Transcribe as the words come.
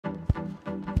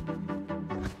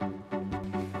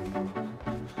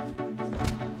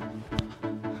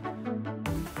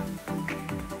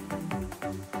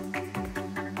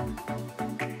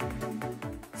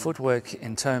Footwork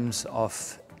in terms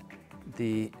of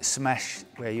the smash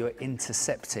where you're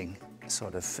intercepting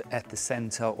sort of at the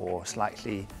center or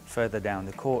slightly further down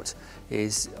the court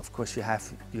is, of course, you have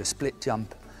your split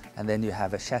jump, and then you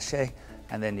have a sachet,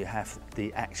 and then you have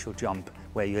the actual jump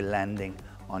where you're landing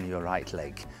on your right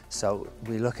leg. So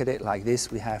we look at it like this.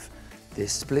 We have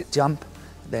this split jump,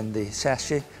 then the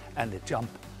sachet and the jump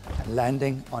and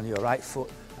landing on your right foot,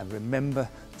 and remember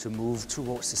to move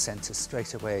towards the center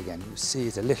straight away again. You see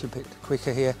it a little bit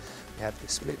quicker here. We have the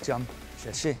split jump,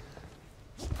 sachet,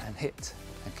 and hit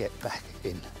and get back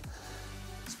in.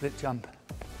 Split jump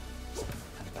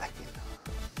and back in.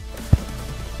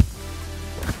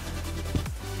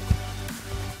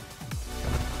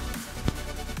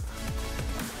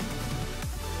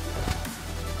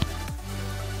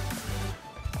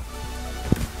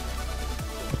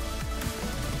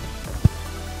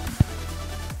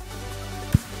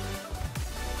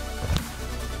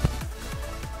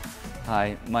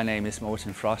 Hi, my name is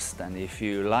Morten Frost, and if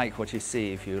you like what you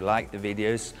see, if you like the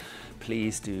videos,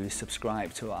 please do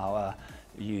subscribe to our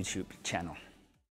YouTube channel.